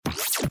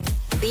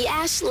The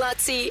Ash,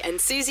 Lutzi and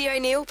Susie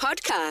O'Neill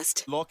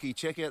podcast. Lockie,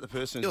 check out the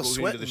person You're who's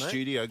walked into the sweating, mate.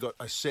 studio, got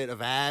a set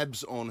of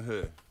abs on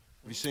her. Have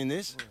you seen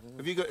this?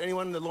 Have you got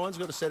anyone in the line's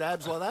got a set of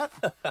abs like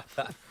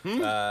that?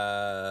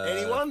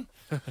 Anyone?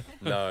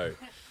 No.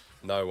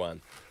 No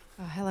one.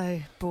 Oh,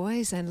 hello,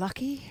 boys and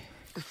Lucky.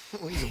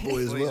 Well, he's a boy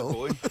as well.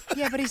 Boy.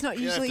 Yeah, but he's not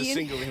You don't have to usually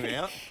in. single him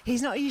out.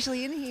 He's not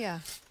usually in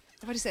here.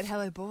 If I just said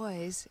hello,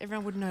 boys,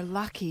 everyone would know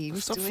Lucky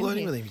was Stop still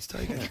flirting in with here. him. He's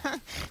taking it.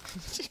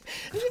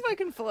 As if I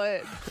can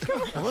flirt.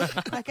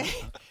 Okay.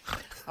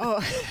 Oh,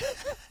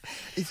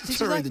 He's Did just you trying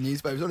to like- read the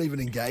newspaper. He's not even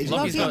engaged.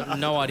 Lockie's Lucky- got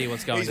no idea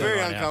what's going He's on very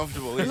right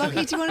uncomfortable.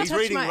 Lucky, do you want to He's touch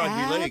reading my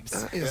rugby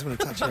abs? He doesn't want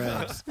to touch your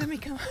abs. Let me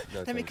come.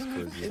 Let me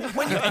come.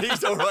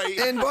 He's all right.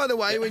 And by the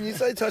way, when you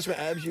say touch my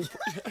abs,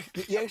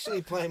 you're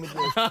actually playing with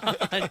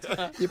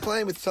you're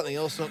playing with something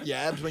else, not your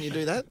abs. When you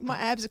do that, My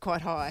abs are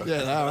quite high.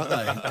 yeah, they are,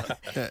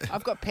 aren't they?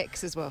 I've got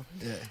pecs as well.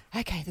 Yeah.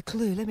 Okay, the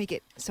clue. Let me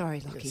get.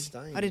 Sorry, Lucky.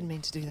 stained. I didn't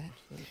mean to do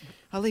that.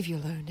 I'll leave you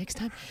alone next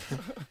time.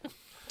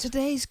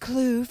 Today's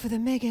clue for the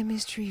mega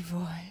mystery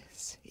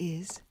voice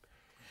is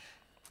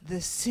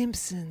The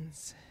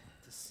Simpsons.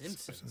 The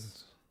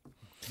Simpsons.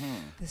 The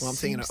Well, I'm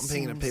thinking of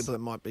Simpsons. people that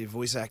might be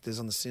voice actors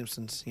on The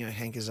Simpsons. You know,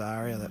 Hank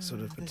Azaria, that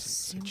sort of. The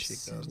It's a chick, though,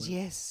 Simpsons. isn't it?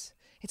 Yes,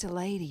 it's a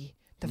lady.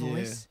 The Yeah.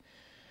 voice.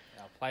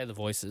 I'll play the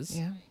voices.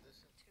 Yeah.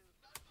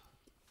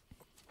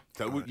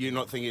 So you're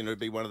not thinking it would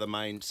be one of the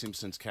main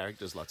Simpsons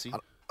characters, Lutzi?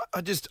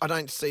 I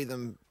don't see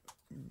them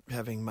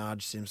having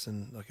Marge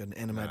Simpson, like an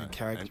animated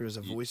character, as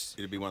a voice.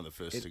 It'd be one of the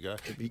first to go.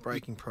 It'd be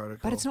breaking protocol.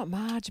 But it's not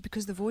Marge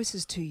because the voice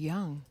is too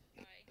young.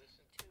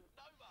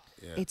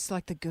 Yeah. It's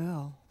like the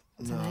girl.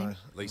 What's her name?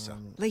 Lisa.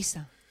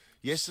 Lisa.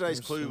 Yesterday's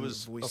There's clue some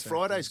was, voice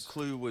Friday's actors.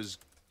 clue was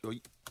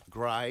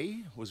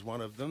Grey was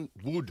one of them.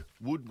 Wood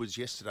was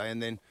yesterday,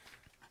 and then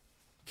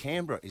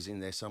Canberra is in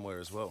there somewhere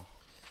as well.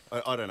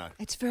 I don't know.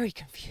 It's very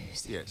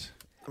confusing. Yes.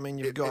 I mean,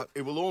 you've got.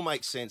 It will all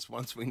make sense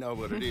once we know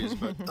what it is,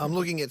 but I'm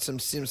looking at some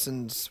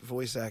Simpsons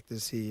voice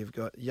actors here. You've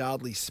got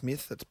Yardley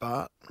Smith, that's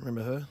Bart.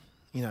 Remember her?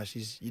 You know,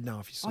 you'd know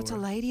if you saw Oh, it's her. a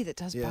lady that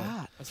does Yeah.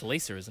 Bart. That's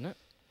Lisa, isn't it?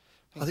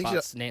 I think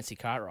Bart's Nancy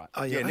Cartwright.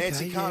 Oh Yeah, yeah,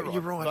 Nancy okay, Cartwright.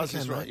 You're right. Buzz okay,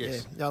 is right, mate,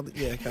 yes.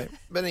 Yeah, okay.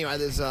 But anyway,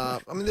 there's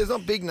there's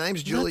not big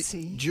names.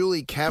 Lutzi,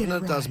 Julie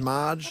Kavanagh get it does right.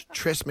 Marge.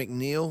 Tress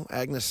McNeil,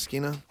 Agnes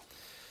Skinner,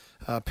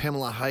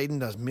 Pamela Hayden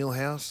does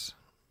Millhouse.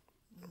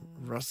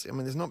 Rusty. I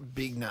mean, there's not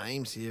big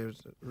names here,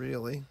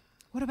 really.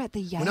 What about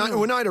the Yale?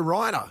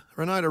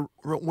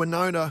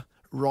 Winona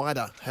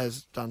Ryder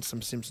has done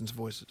some Simpsons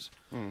voices,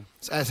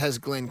 as has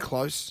Glenn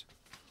Close.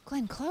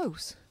 Glenn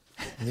Close.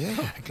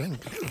 Yeah, Glenn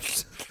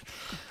Close.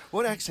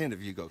 what accent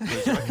have you got?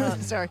 Chris? I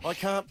can't, Sorry. I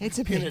can't It's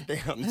a pin bit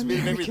it down. It's a bit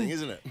of American. everything,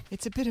 isn't it?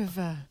 It's a bit of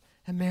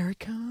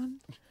American.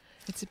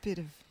 It's a bit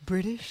of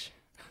British.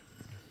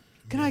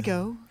 Can I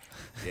go?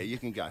 Yeah, you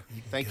can go.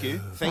 Thank you.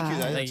 Thank you,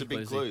 though. Bye. That's Thank a you, big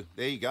Lizzie. clue.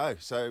 There you go.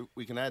 So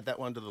we can add that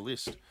one to the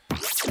list.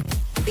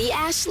 The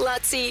Ash,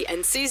 Lutzi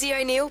and Susie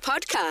O'Neill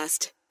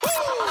podcast.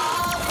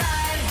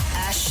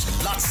 Ash,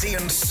 Lutzi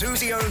and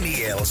Susie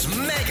O'Neill's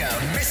Mega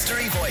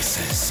Mystery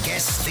Voices.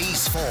 Guess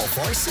these 4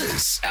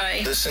 voices.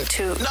 I Listen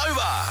to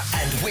Nova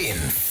and win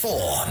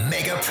 4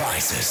 mega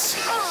prizes.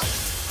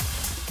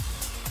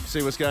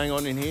 See what's going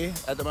on in here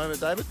at the moment,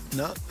 David?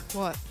 No.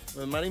 What?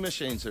 The money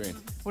machines are in.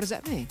 What does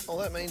that mean? All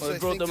that means Well, they they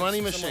brought think the that money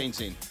someone-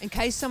 machines in. In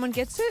case someone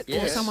gets it or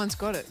Yes. someone's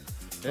got it.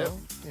 Yep.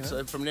 you know.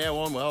 So from now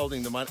on, we're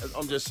holding the money.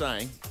 I'm just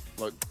saying,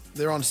 look,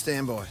 They're on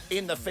standby.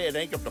 in the fair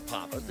income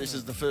department, this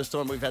is the first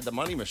time we've had the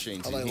money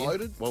machines Are in they here.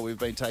 loaded? Well, we've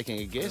been taking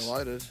a They're guess.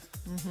 loaded.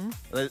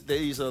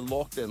 These are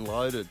locked and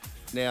loaded.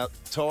 Now,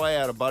 Ty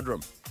out of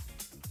Budrum.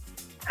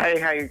 Hey,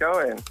 how you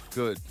going?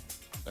 Good.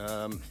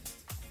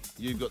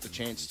 You've got the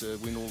chance to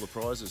win all the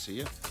prizes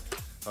here.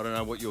 I don't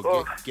know what your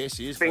Oh, guess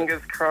is. but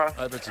Fingers crossed.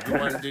 I hope it's a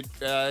good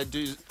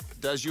one.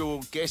 Does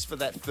your guess for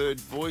that third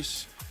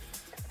voice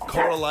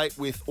correlate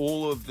with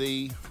all of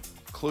the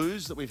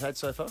clues that we've had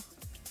so far?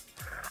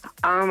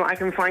 I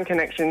can find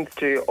connections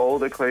to all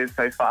the clues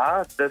so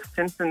far. The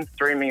Simpsons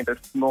threw me this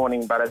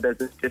morning, but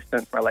there's a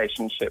distant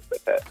relationship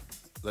with it.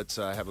 Let's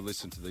have a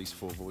listen to these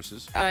 4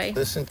 voices. I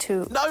Listen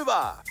to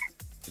Nova.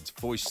 It's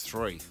voice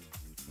 3.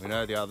 We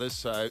know the others,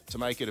 so to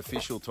make it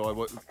official, Ty,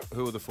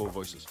 who are the 4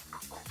 voices?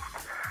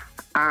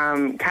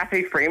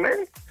 Kathy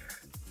Freeman,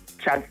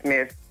 Chad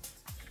Smith,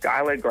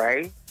 Skylar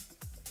Grey,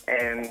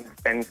 and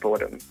Ben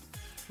Fordham.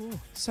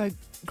 So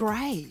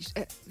Grey.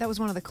 That was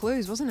one of the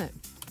clues, wasn't it?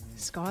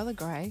 Skylar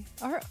Grey.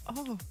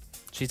 Oh.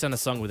 She's done a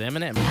song with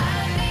Eminem.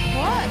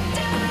 What?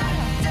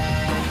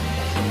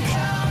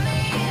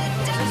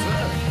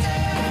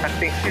 I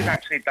think she's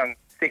actually done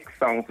 6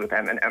 songs with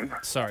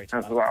Eminem Sorry.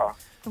 as well.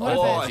 What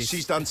Oh, about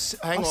she's done.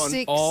 Hang Oh, on.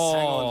 6.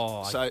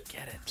 Oh, So I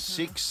get it.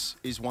 6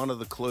 is one of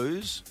the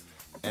clues,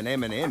 and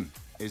Eminem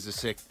is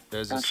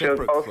there's a And she was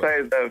separate also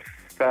clue. the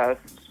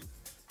first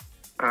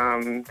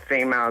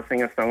female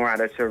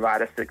singer-songwriter to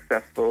write a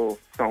successful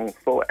song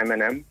for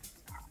Eminem.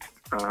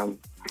 Well,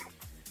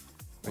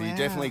 you Wow.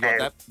 definitely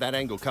got that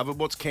angle covered.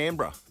 What's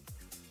Canberra?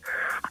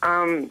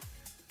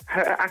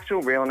 Her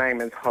actual real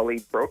name is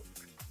Holly Brook,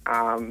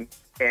 and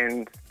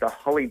the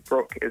Holly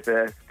Brook is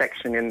a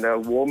section in the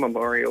War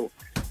Memorial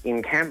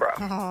in Canberra.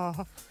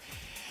 Oh.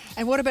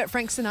 And what about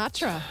Frank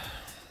Sinatra?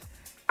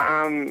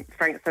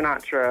 Frank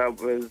Sinatra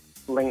was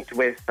linked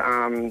with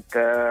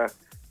the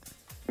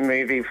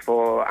movie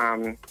for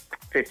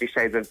 50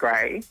 Shades of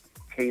Grey.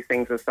 He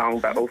sings a song,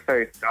 but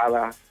also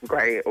Skylar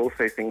Grey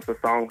also sings a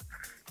song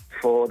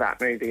for that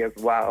movie as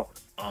well.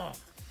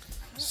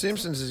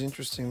 Simpsons is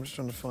interesting. I'm just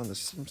trying to find the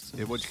Simpsons.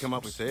 Yeah, what'd you come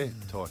up with there,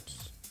 Ty?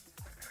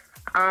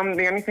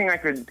 The only thing I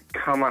could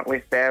come up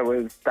with there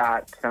was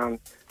that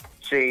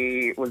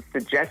she was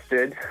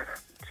suggested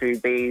to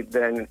be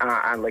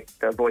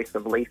the voice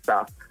of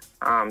Lisa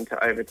to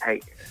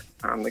overtake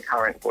the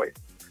current voice.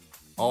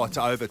 Oh,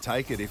 to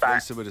overtake it if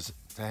Lisa were to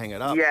hang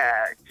it up. Yeah.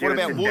 she What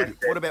was about Wood?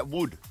 suggested. What about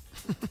Wood?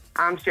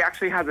 She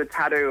actually has a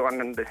tattoo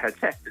on her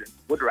chest. It's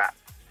Wood Rat.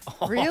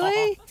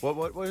 Really?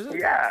 What is it?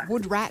 Yeah.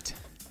 Wood rat.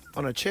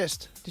 On her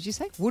chest. Did you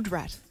say? Wood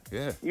rat.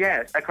 Yeah.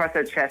 Yeah, across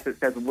her chest it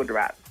says Wood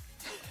Rat.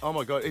 Oh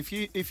my God! If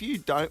you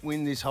don't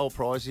win this whole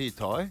prize here,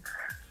 Ty,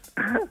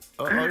 I'm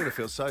gonna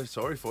feel so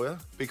sorry for you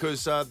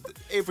because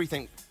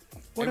everything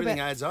about-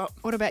 adds up.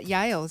 What about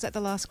Yale? Is that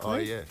the last clue? Oh,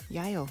 yeah.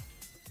 Yale.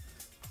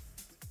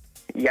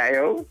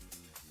 Yale.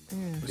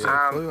 Is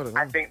that a clue? I don't know.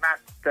 I think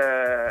that's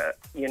the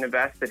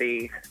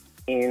university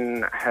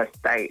in her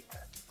state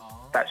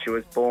that she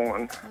was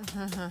born.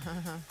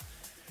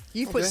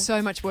 You put Okay.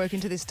 so much work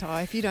into this,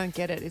 Ty. If you don't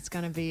get it, it's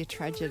going to be a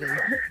tragedy.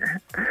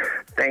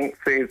 Thanks,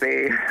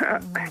 Susie.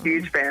 A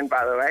huge fan,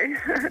 by the way.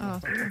 Oh,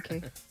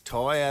 okay.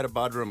 Ty out of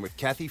Budrum with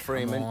Kathy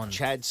Freeman, on.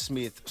 Chad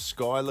Smith,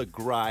 Skylar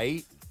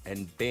Grey,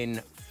 and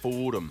Ben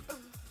Fordham.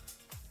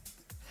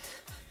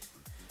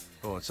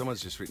 Oh, and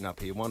someone's just written up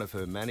here. One of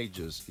her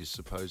managers is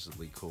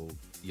supposedly called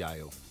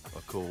Yale,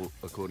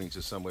 according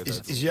to somewhere.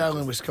 Is Yale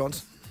in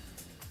Wisconsin?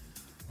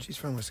 She's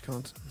from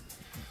Wisconsin.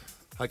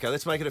 Okay,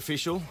 let's make it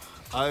official.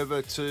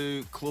 Over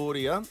to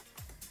Claudia.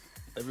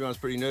 Everyone's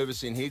pretty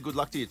nervous in here. Good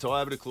luck to you,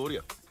 Ty. Over to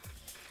Claudia.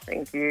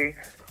 Thank you.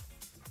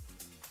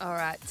 All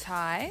right,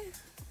 Ty.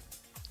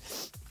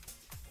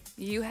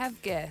 You have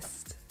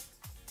guessed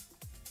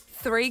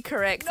 3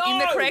 correct in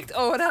the correct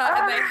order,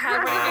 and they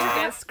haven't even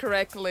guessed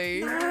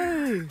correctly.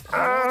 No.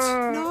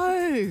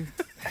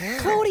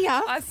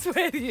 Claudia, I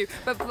swear to you.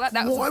 But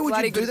that was Why a would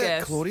bloody you do good that,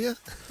 guess. Claudia?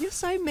 you're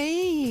so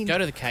mean. Go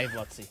to the cave,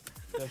 Lotsie.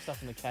 Do you have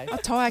stuff in the cave? Oh,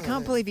 Ty, I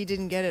can't believe you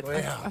didn't get it.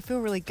 I feel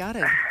really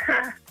gutted.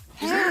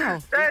 How?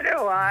 So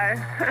do I.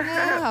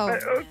 How?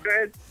 But all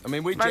good. I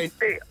mean, we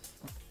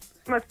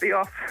Must be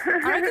off.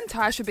 I reckon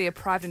Ty should be a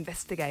private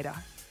investigator.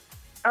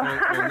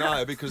 well,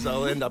 no, because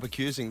they'll end up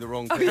accusing the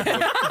wrong people. With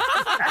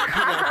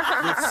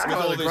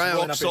all this Grey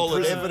will end up rock in solid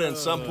prison. evidence,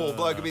 some poor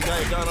bloke will be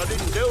there going, I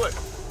didn't do it.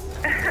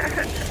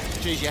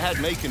 Geez, you had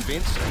me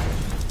convinced.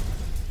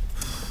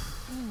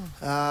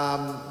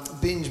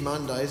 Binge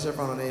Mondays.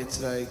 Everyone on air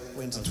today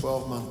wins a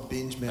 12-month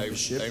binge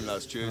membership. Even though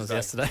it's That was Tuesday.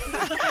 yesterday.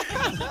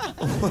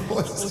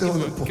 What's still on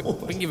the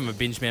board? We can give him a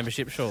binge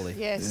membership, surely.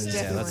 Yes, Yeah,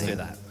 definitely. let's do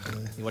that.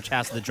 You watch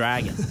House of the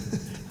Dragon.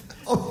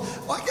 Oh,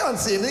 I can't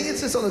see anything.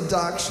 It's just on a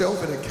dark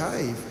shelf in a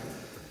cave.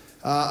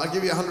 I'll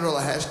give you a $100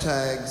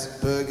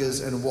 hashtags, burgers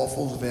and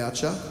waffles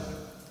voucher.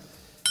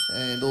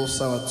 And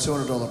also a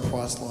 $200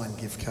 Priceline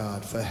gift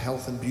card for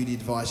health and beauty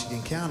advice you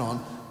can count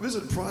on.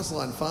 Visit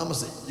Priceline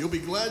Pharmacy. You'll be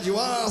glad you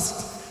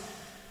asked.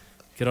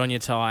 Good on you,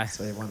 Ty.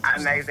 So everyone-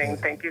 Amazing.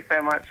 Thank you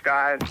so much,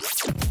 guys.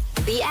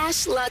 The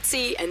Ash,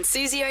 Lutzi, and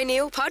Susie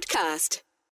O'Neill podcast.